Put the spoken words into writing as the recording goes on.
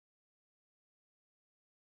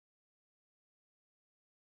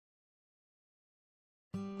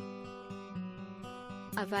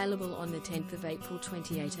Available on the 10th of April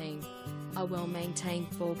 2018. A well-maintained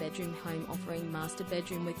 4-bedroom home offering master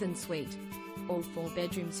bedroom with ensuite. All 4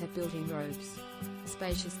 bedrooms have built-in robes.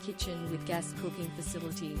 Spacious kitchen with gas cooking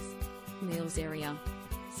facilities. Meals area.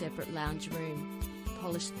 Separate lounge room.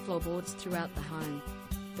 Polished floorboards throughout the home.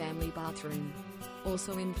 Family bathroom.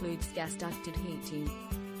 Also includes gas ducted heating.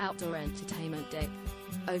 Outdoor entertainment deck.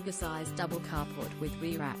 Oversized double carport with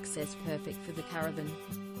rear access perfect for the caravan,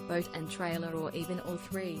 boat and trailer, or even all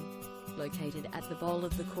 3. Located at the bowl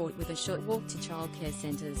of the court with a short walk to childcare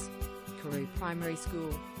centres, Karoo Primary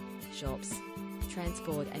School, shops,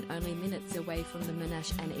 transport, and only minutes away from the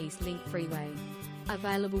Monash and Eastlink freeway.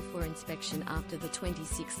 Available for inspection after the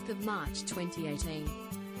 26th of March 2018.